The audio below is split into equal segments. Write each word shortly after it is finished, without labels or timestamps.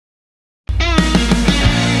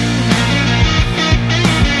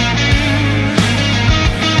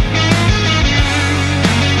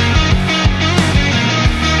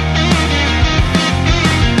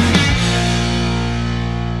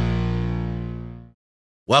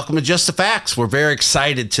Welcome to Just the Facts. We're very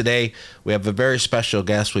excited today. We have a very special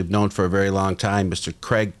guest we've known for a very long time, Mr.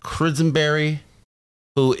 Kraig Quisenberry,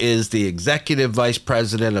 who is the Executive Vice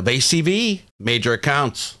President of ACV, Major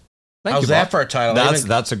Accounts. How's that for a title?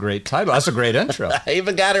 That's a great title. That's a great intro. I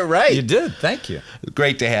even got it right. You did. Thank you.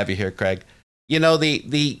 Great to have you here, Kraig. You know,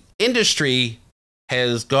 the industry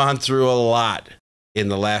has gone through a lot in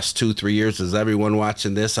the last 2-3 years, as everyone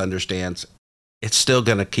watching this understands. It's still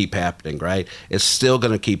going to keep happening, right? It's still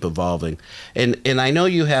going to keep evolving. And I know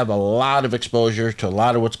you have a lot of exposure to a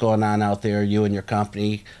lot of what's going on out there, you and your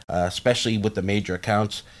company, especially with the major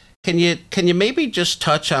accounts. Can you maybe just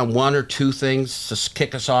touch on one or two things to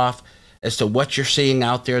kick us off as to what you're seeing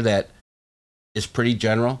out there that is pretty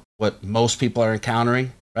general, what most people are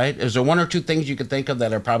encountering, right? Is there one or two things you could think of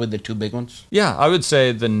that are probably the two big ones? Yeah, I would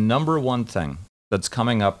say the number one thing that's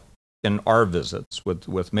coming up in our visits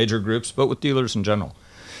with major groups, but with dealers in general,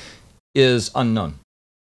 is unknown.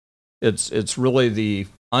 It's really the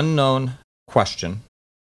unknown question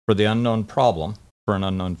for the unknown problem for an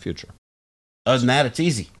unknown future. Other than that, it's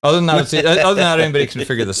easy. Other than that, anybody can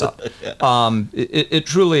figure this out. It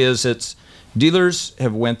truly is. It's dealers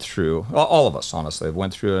have went through, all of us honestly, have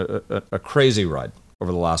went through a crazy ride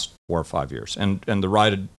over the last 4 or 5 years, and the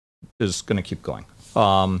ride is going to keep going.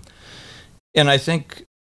 And I think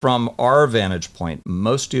from our vantage point,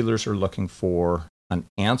 most dealers are looking for an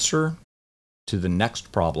answer to the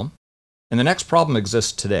next problem. And the next problem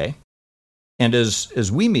exists today. And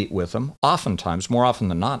as we meet with them, oftentimes, more often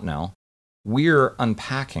than not now, we're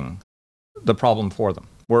unpacking the problem for them.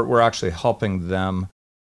 We're actually helping them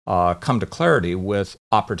come to clarity with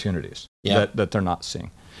opportunities that they're not seeing.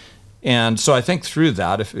 And so I think through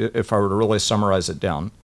that, if I were to really summarize it down,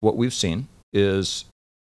 what we've seen is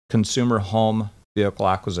consumer home vehicle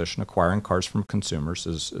acquisition, acquiring cars from consumers.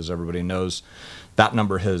 As everybody knows, that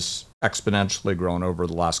number has exponentially grown over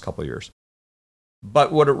the last couple of years.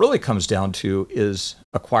 But what it really comes down to is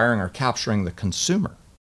acquiring or capturing the consumer.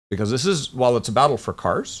 Because this is, while it's a battle for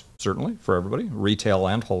cars, certainly for everybody, retail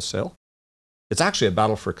and wholesale, it's actually a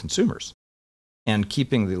battle for consumers. And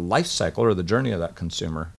keeping the life cycle or the journey of that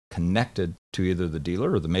consumer connected to either the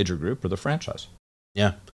dealer or the major group or the franchise.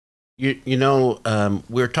 Yeah. You know,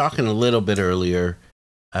 we were talking a little bit earlier,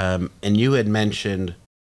 and you had mentioned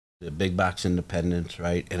the big box independents,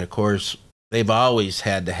 right? And of course, they've always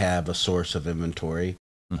had to have a source of inventory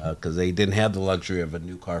because they didn't have the luxury of a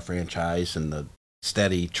new car franchise and the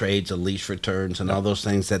steady trades and lease returns and all those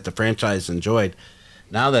things that the franchise enjoyed.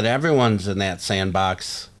 Now that everyone's in that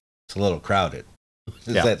sandbox, it's a little crowded.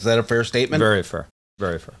 Is that a fair statement? Very fair.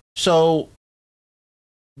 Very fair. So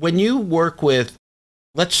when you work with,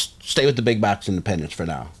 let's stay with the big box independents for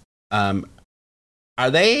now.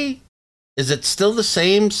 Is it still the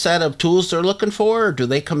same set of tools they're looking for, or do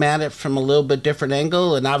they come at it from a little bit different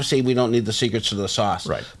angle? And obviously we don't need the secrets to the sauce.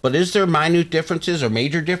 Right. But is there minute differences or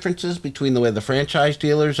major differences between the way the franchise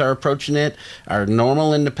dealers are approaching it, our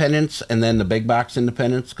normal independents, and then the big box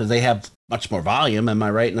independents? Because they have much more volume. Am I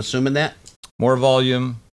right in assuming that? More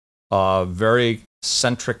volume, very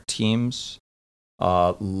centric teams.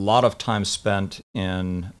 A lot of time spent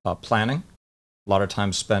in planning, a lot of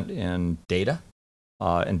time spent in data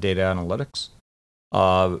and data analytics,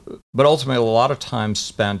 but ultimately a lot of time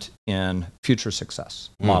spent in future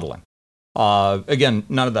success modeling. Again,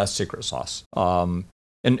 none of that's secret sauce. And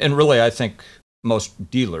really, I think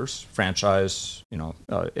most dealers, franchise,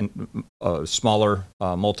 smaller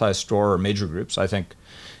multi-store or major groups, I think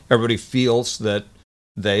everybody feels that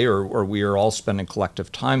they or we are all spending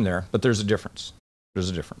collective time there, but there's a difference. There's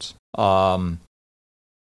a difference. From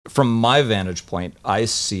my vantage point, I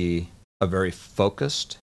see a very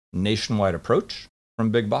focused nationwide approach from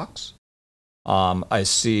big box. I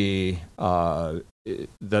see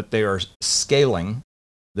that they are scaling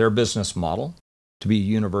their business model to be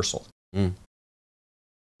universal.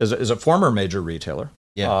 As a former major retailer,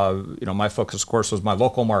 my focus, of course, was my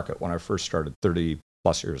local market when I first started 30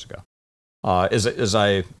 plus years ago. As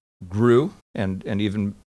I grew and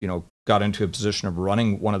even got into a position of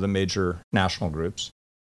running one of the major national groups,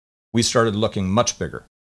 we started looking much bigger,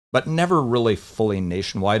 but never really fully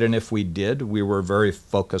nationwide. And if we did, we were very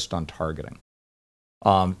focused on targeting.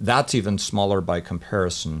 That's even smaller by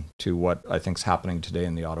comparison to what I think is happening today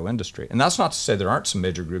in the auto industry. And that's not to say there aren't some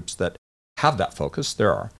major groups that have that focus.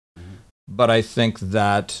 There are. But I think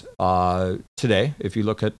that today, if you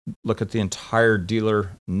look at the entire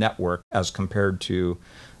dealer network as compared to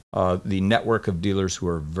the network of dealers who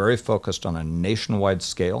are very focused on a nationwide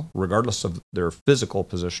scale, regardless of their physical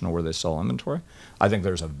position or where they sell inventory, I think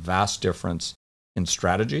there's a vast difference in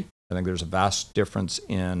strategy. I think there's a vast difference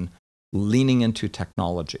in leaning into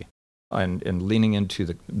technology. and leaning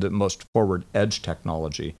into the most forward edge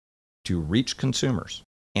technology to reach consumers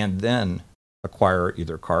and then acquire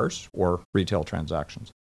either cars or retail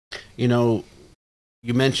transactions. You know,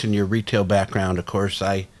 you mentioned your retail background. Of course,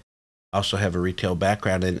 I also have a retail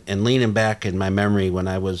background, and leaning back in my memory when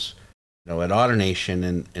I was, at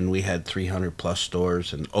AutoNation and we had 300 plus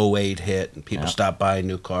stores, and '08 hit and people stopped buying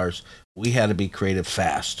new cars. We had to be creative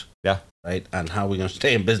fast. Yeah. Right. On how we're going to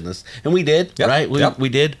stay in business. And we did, yep. right? Yep. We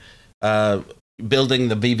did. Building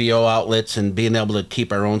the VVO outlets and being able to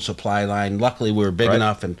keep our own supply line. Luckily, we were big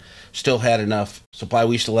enough and still had enough supply.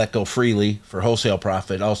 We used to let go freely for wholesale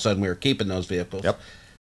profit. All of a sudden, we were keeping those vehicles. Yep.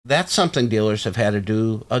 That's something dealers have had to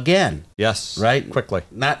do again. Yes. Right? Quickly.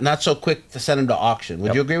 Not so quick to send them to auction.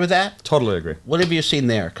 Would you agree with that? Totally agree. What have you seen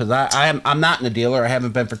there? Because I'm not in a dealer. I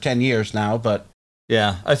haven't been for 10 years now, but...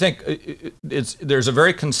 Yeah, I think there's a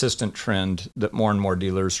very consistent trend that more and more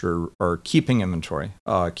dealers are keeping inventory,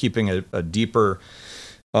 keeping a deeper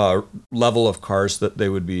level of cars that they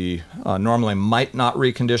would be normally might not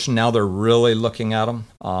recondition. Now they're really looking at them.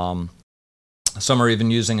 Some are even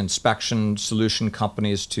using inspection solution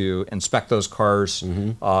companies to inspect those cars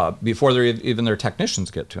before even their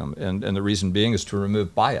technicians get to them. And the reason being is to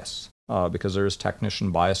remove bias, because there is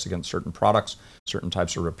technician bias against certain products, certain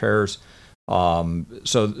types of repairs.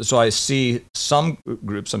 So I see some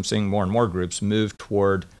groups, I'm seeing more and more groups move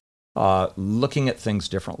toward looking at things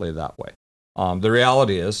differently that way. The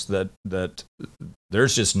reality is that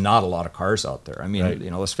there's just not a lot of cars out there. I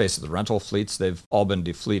mean, let's face it, the rental fleets, they've all been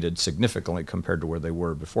defleeted significantly compared to where they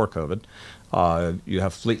were before COVID. You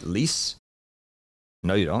have fleet lease.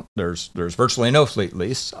 No, you don't. There's virtually no fleet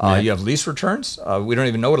lease. You have lease returns. We don't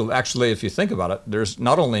even know what actually, if you think about it, there's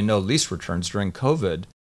not only no lease returns during COVID.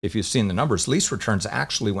 If you've seen the numbers, lease returns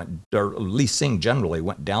actually leasing generally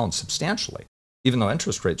went down substantially, even though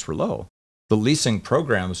interest rates were low. The leasing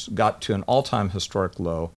programs got to an all-time historic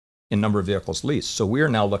low in number of vehicles leased. So we are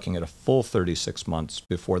now looking at a full 36 months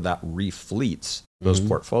before that refleets those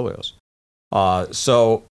portfolios.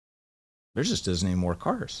 So there just isn't any more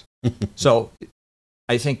cars. So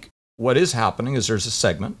I think what is happening is there's a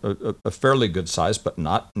segment, a fairly good size, but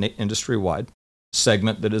not industry-wide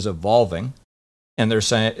segment that is evolving. And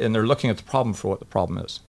they're looking at the problem for what the problem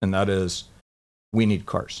is, and that is, we need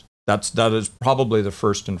cars. That is probably the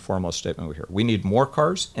first and foremost statement we hear. We need more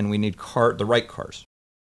cars, and we need the right cars.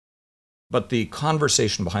 But the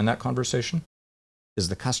conversation behind that conversation is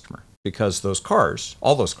the customer, because those cars,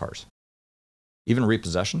 all those cars, even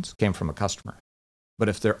repossessions, came from a customer. But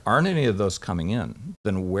if there aren't any of those coming in,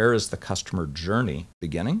 then where is the customer journey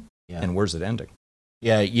beginning, and where's it ending?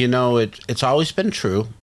 Yeah, it's always been true.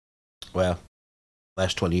 Well,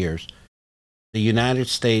 last 20 years, the United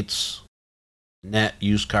States net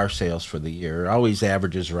used car sales for the year always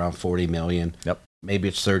averages around 40 million. Yep. Maybe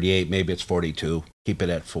it's 38, maybe it's 42. Keep it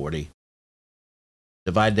at 40.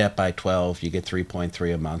 Divide that by 12, you get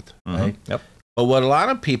 3.3 a month, right? Yep. But what a lot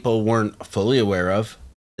of people weren't fully aware of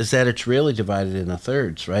is that it's really divided into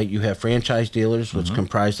thirds, right? You have franchise dealers, which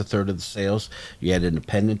comprise a third of the sales. You had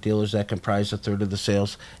independent dealers that comprise a third of the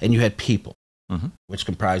sales. And you had people, which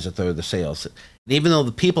comprise a third of the sales. And even though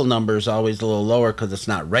the people number is always a little lower because it's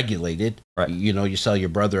not regulated, right? You sell your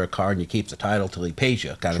brother a car and you keep the title till he pays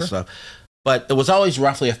you, kind of stuff. But it was always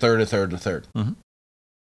roughly a third, a third, and a third.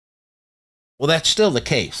 Well, that's still the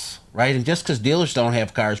case, right? And just because dealers don't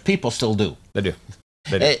have cars, people still do. They do.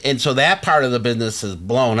 And so that part of the business is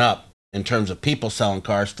blown up in terms of people selling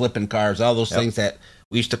cars, flipping cars, all those things that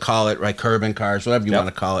we used to call it, right? Curbing cars, whatever you want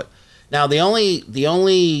to call it. Now, the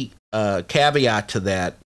only caveat to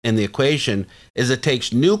that in the equation is it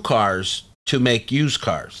takes new cars to make used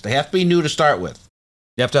cars. They have to be new to start with.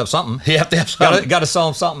 You have to have something. You have to have something. Got to sell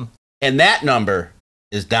them something. And that number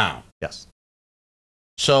is down. Yes.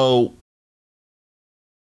 So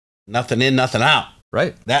nothing in, nothing out.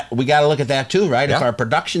 Right. That we got to look at that too, right? If our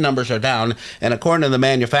production numbers are down, and according to the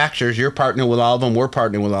manufacturers, you're partnering with all of them, we're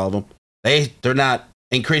partnering with all of them. They're not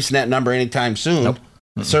increasing that number anytime soon. Nope.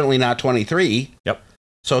 Certainly not 23. Yep.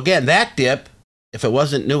 So again, that dip, if it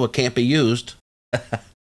wasn't new, it can't be used.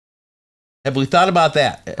 Have we thought about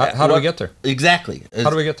that? How do we get there? Exactly. How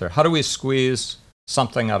do we get there? How do we squeeze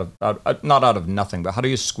something out of not out of nothing, but how do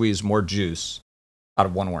you squeeze more juice out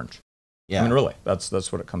of one orange? Yeah. I mean, really, that's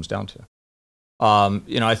what it comes down to.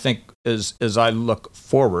 I think as I look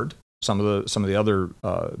forward, some of the other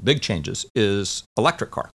big changes is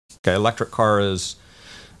electric car. Okay, electric car is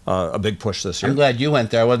a big push this year. I'm glad you went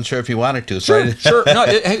there. I wasn't sure if you wanted to. Sure, sure.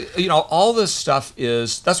 No, all this stuff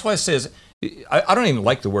is. That's why I say I don't even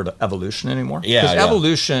like the word evolution anymore. Because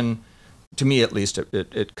evolution, to me at least,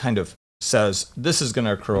 it kind of says this is going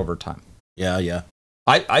to occur over time. Yeah.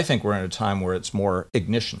 I think we're in a time where it's more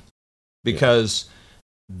ignition, because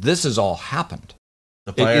this has all happened.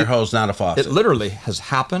 The fire hose, not a faucet. It literally has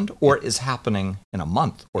happened, or is happening in a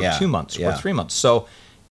month or 2 months or 3 months. So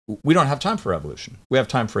we don't have time for evolution. We have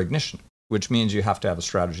time for ignition, which means you have to have a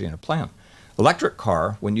strategy and a plan. Electric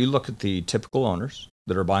car, when you look at the typical owners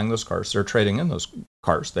that are buying those cars, they're trading in those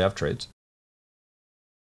cars. They have trades.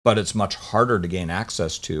 But it's much harder to gain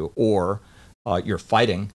access to, or you're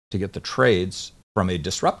fighting to get the trades from a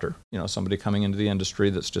disruptor, somebody coming into the industry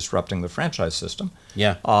that's disrupting the franchise system.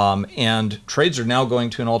 Yeah. And trades are now going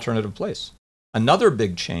to an alternative place. Another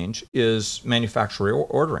big change is manufacturer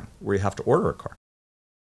ordering, where you have to order a car.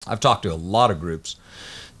 I've talked to a lot of groups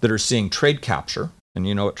that are seeing trade capture, and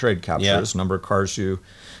you know what trade capture is, number of cars you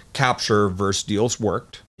capture versus deals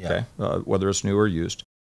worked, whether it's new or used.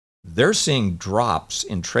 They're seeing drops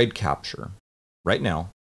in trade capture right now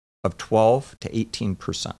of 12 to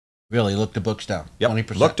 18%. Really? Look, the book's down.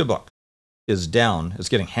 20%. Look to book is down. It's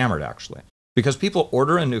getting hammered, actually, because people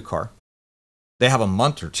order a new car. They have a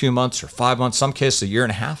month or 2 months or 5 months, some cases a year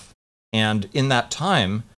and a half. And in that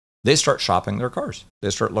time, they start shopping their cars.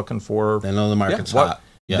 They start looking for... They know the market's hot.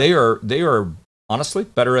 Yeah. They are honestly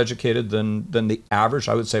better educated than the average.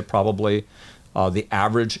 I would say probably the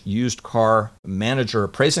average used car manager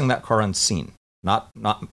appraising that car unseen. Not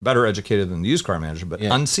better educated than the used car manager, but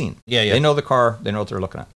unseen. They know the car. They know what they're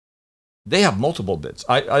looking at. They have multiple bids.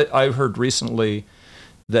 I heard recently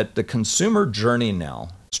that the consumer journey now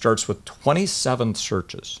starts with 27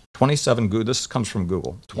 searches. 27 Google. This comes from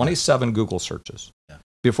Google. 27 Google searches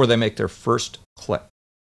before they make their first click.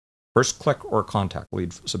 First click or contact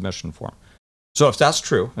lead submission form. So if that's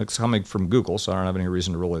true, it's coming from Google, so I don't have any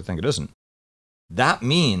reason to really think it isn't. That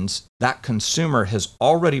means that consumer has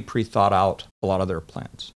already pre-thought out a lot of their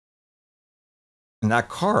plans. And that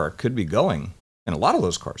car could be going, and a lot of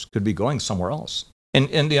those cars could be going somewhere else.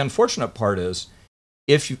 And the unfortunate part is,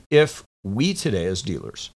 if we today as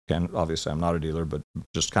dealers, and obviously I'm not a dealer, but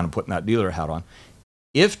just kind of putting that dealer hat on,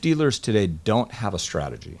 if dealers today don't have a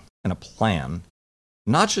strategy and a plan,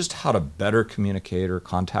 not just how to better communicate or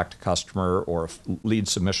contact a customer or a lead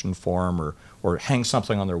submission form or hang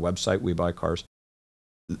something on their website, We Buy Cars,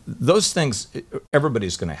 those things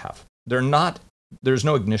everybody's going to have. There's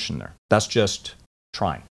no ignition there. That's just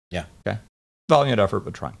trying. Yeah. Okay. Valiant effort,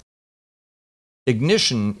 but trying.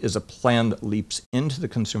 Ignition is a plan that leaps into the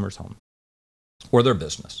consumer's home or their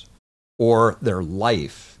business or their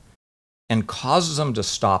life and causes them to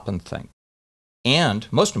stop and think. And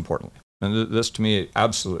most importantly, and this to me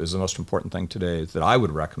absolutely is the most important thing today that I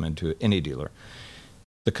would recommend to any dealer,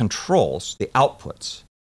 the controls, the outputs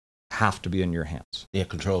have to be in your hands. Yeah,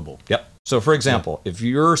 controllable. Yep. So for example, if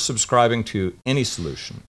you're subscribing to any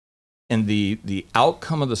solution and the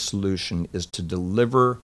outcome of the solution is to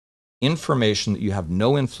deliver information that you have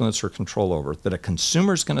no influence or control over, that a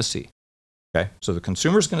consumer is going to see. Okay? So the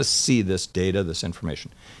consumer is going to see this data, this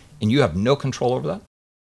information, and you have no control over that,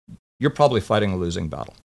 you're probably fighting a losing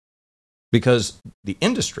battle. Because the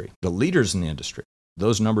industry, the leaders in the industry,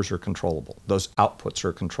 those numbers are controllable. Those outputs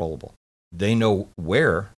are controllable. They know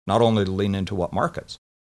where, not only to lean into what markets,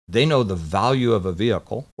 they know the value of a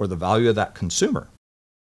vehicle or the value of that consumer.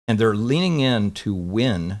 And they're leaning in to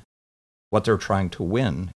win what they're trying to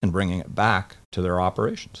win and bringing it back to their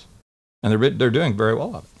operations. And they're doing very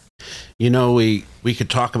well at it. You know, we could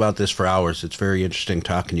talk about this for hours. It's very interesting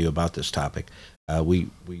talking to you about this topic. We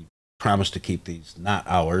promise to keep these not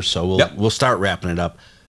hours, so we'll start wrapping it up.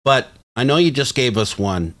 But I know you just gave us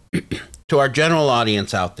one to our general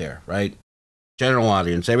audience out there, right? General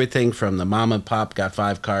audience, everything from the mom and pop got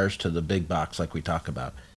 5 cars to the big box like we talk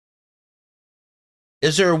about.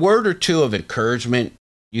 Is there a word or two of encouragement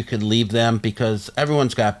you could leave them? Because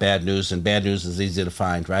everyone's got bad news, and bad news is easy to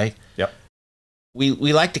find, right? Yep. We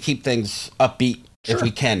like to keep things upbeat if we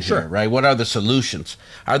can here, right? What are the solutions?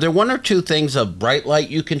 Are there one or two things of bright light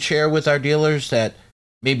you can share with our dealers that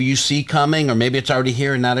maybe you see coming, or maybe it's already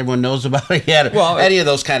here and not everyone knows about it yet? Well, any of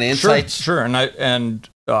those kind of insights? Sure. And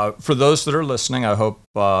for those that are listening, I hope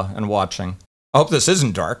and watching, I hope this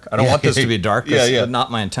isn't dark. I don't want this to be dark. It's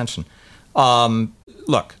not my intention.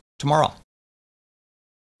 Look, tomorrow.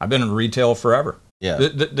 I've been in retail forever. Yeah.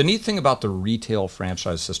 The neat thing about the retail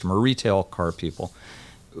franchise system or retail car people,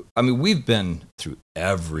 I mean, we've been through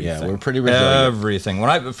everything. Yeah, we're pretty resilient. Everything.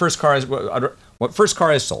 What first car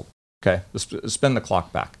I sold? Okay, let's spin the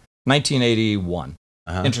clock back. 1981.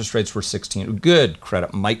 Interest rates were 16. Good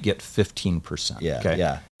credit might get 15%. Yeah. Okay.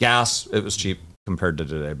 Yeah. Gas, it was cheap compared to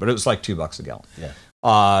today, but it was like $2 a gallon.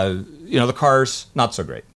 Yeah. The cars, not so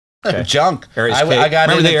great. Okay. Junk. I got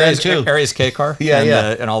remember the Aries K car?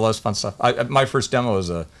 And all those fun stuff. My first demo was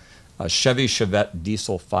a a Chevy Chevette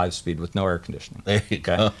diesel 5-speed with no air conditioning. There you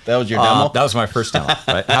go. That was your demo? That was my first demo.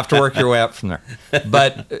 Right? Have to work your way up from there.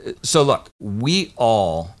 But so look, we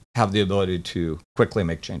all have the ability to quickly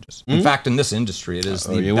make changes. In fact, in this industry, it is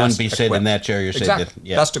you wouldn't be sitting in that chair. You're exactly. sitting.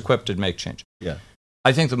 Yeah. Best equipped to make change. Yeah.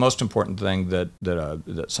 I think the most important thing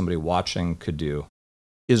that somebody watching could do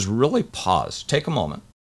is really pause, take a moment,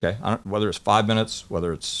 okay, whether it's 5 minutes,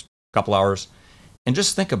 whether it's a couple hours, and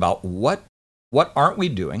just think about what aren't we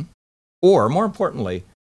doing, or more importantly,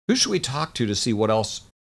 who should we talk to see what else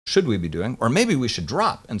should we be doing, or maybe we should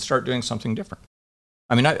drop and start doing something different.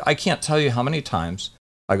 I mean, I can't tell you how many times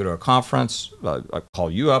I go to a conference, I call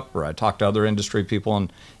you up, or I talk to other industry people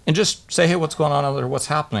and just say, hey, what's going on out there, what's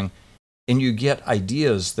happening? And you get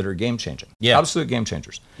ideas that are game-changing, absolute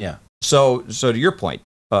game-changers. Yeah. So to your point,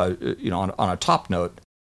 on a top note,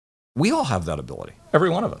 we all have that ability, every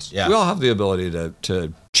one of us. Yeah. We all have the ability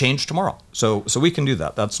to change tomorrow. So we can do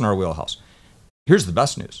that. That's in our wheelhouse. Here's the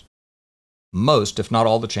best news. Most, if not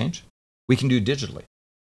all the change, we can do digitally.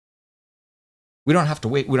 We don't have to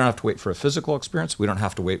wait. We don't have to wait for a physical experience. We don't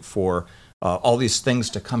have to wait for all these things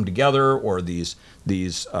to come together, or these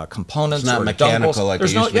components. It's not or mechanical dongles. like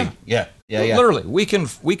it used to be. Yeah. Literally, we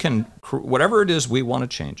can whatever it is we want to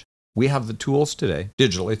change. We have the tools today,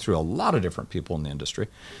 digitally, through a lot of different people in the industry,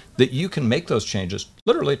 that you can make those changes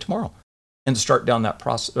literally tomorrow, and start down that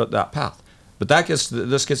that path. But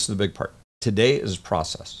this gets to the big part. Today is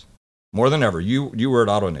process more than ever. You were at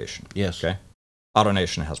AutoNation. Yes. Okay.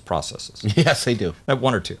 AutoNation has processes. Yes, they do.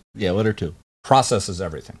 One or two. Yeah, one or two. Process is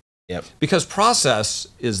everything. Yep. Because process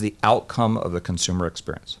is the outcome of the consumer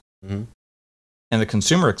experience. Mm-hmm. And the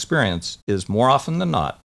consumer experience is, more often than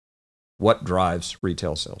not, what drives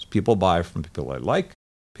retail sales. People buy from people they like,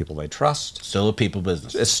 people they trust. Still a people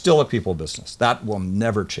business. It's still a people business. That will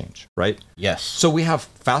never change, right? Yes. So we have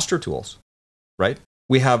faster tools, right?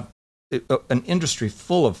 We have an industry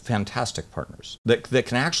full of fantastic partners that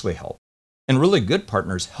can actually help. And really good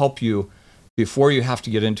partners help you before you have to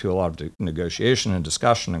get into a lot of negotiation and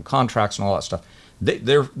discussion and contracts and all that stuff.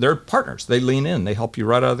 They're partners. They lean in. They help you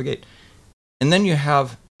right out of the gate. And then you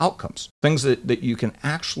have outcomes, things that you can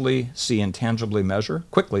actually see and tangibly measure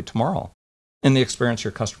quickly tomorrow in the experience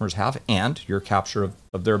your customers have and your capture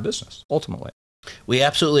of their business, ultimately. We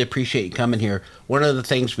absolutely appreciate you coming here. One of the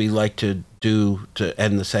things we like to do to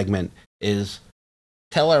end the segment is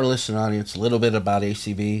tell our listening audience a little bit about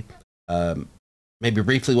ACV, maybe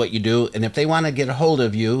briefly what you do, and if they want to get a hold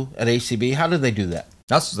of you at ACV, how do they do that?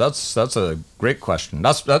 That's a great question.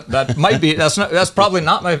 That's probably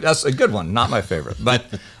not my, that's a good one, not my favorite. But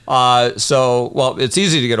it's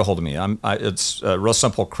easy to get a hold of me. It's real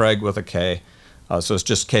simple, Kraig with a K. So it's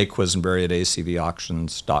just Kraig Quisenberry at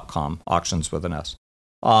acvauctions.com, auctions with an S.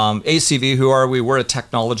 ACV, who are we? We're a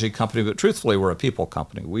technology company, but truthfully, we're a people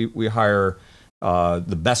company. We hire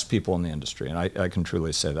the best people in the industry, and I can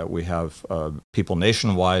truly say that. We have people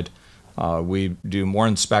nationwide. We do more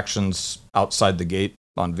inspections outside the gate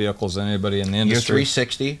on vehicles than anybody in the industry. You're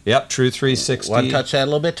 360? Yep, True 360. Want to touch that a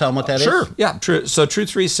little bit? Tell them what that is. Sure, yeah. So True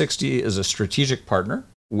 360 is a strategic partner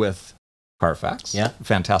with CARFAX. Yeah.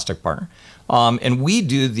 Fantastic partner. And we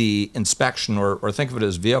do the inspection, or think of it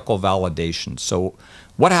as vehicle validation. So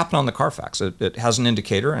what happened on the CARFAX? It has an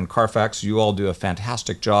indicator, and CARFAX, you all do a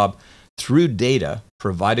fantastic job through data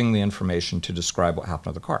providing the information to describe what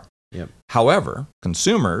happened to the car. Yep. However,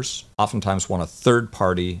 consumers oftentimes want a third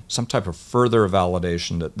party, some type of further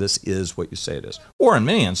validation that this is what you say it is. Or in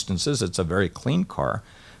many instances, it's a very clean car,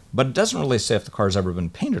 but it doesn't really say if the car's ever been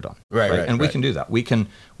painted on. Right. And we can do that. We can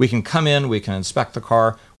come in, we can inspect the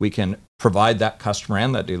car, we can provide that customer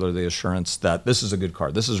and that dealer the assurance that this is a good car,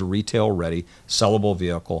 this is a retail-ready, sellable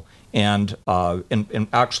vehicle, and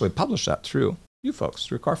actually publish that through you folks,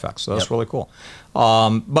 through CARFAX. So that's really cool.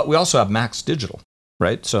 But we also have Max Digital.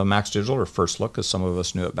 Right, so Max Digital, or First Look, as some of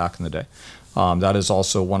us knew it back in the day. That is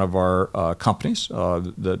also one of our companies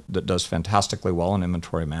that does fantastically well in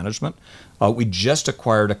inventory management. We just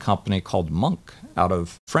acquired a company called Monk out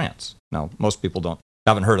of France. Now, most people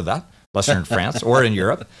haven't heard of that, unless you're in France or in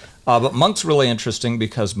Europe. But Monk's really interesting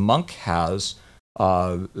because Monk has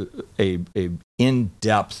a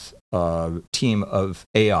in-depth team of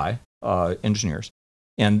AI engineers.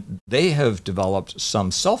 And they have developed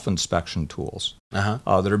some self-inspection tools that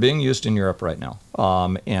are being used in Europe right now.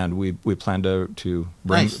 And we plan to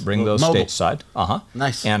bring those Mobile. stateside.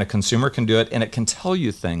 Nice. And a consumer can do it, and it can tell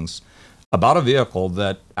you things about a vehicle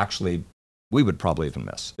that actually we would probably even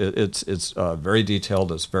miss. It's very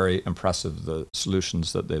detailed. It's very impressive, the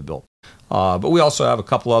solutions that they've built. But we also have a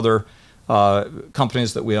couple other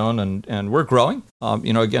companies that we own, and we're growing.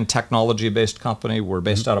 Again, technology-based company. We're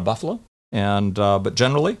based out of Buffalo. And but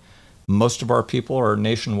generally, Most of our people are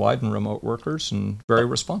nationwide and remote workers and very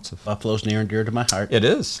responsive. Buffalo's near and dear to my heart. It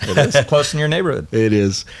is. It is close in your neighborhood. It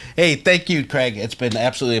is. Hey, thank you, Kraig. It's been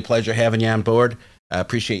absolutely a pleasure having you on board. I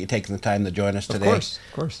appreciate you taking the time to join us today. Of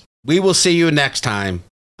course. We will see you next time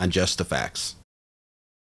on Just the Facts.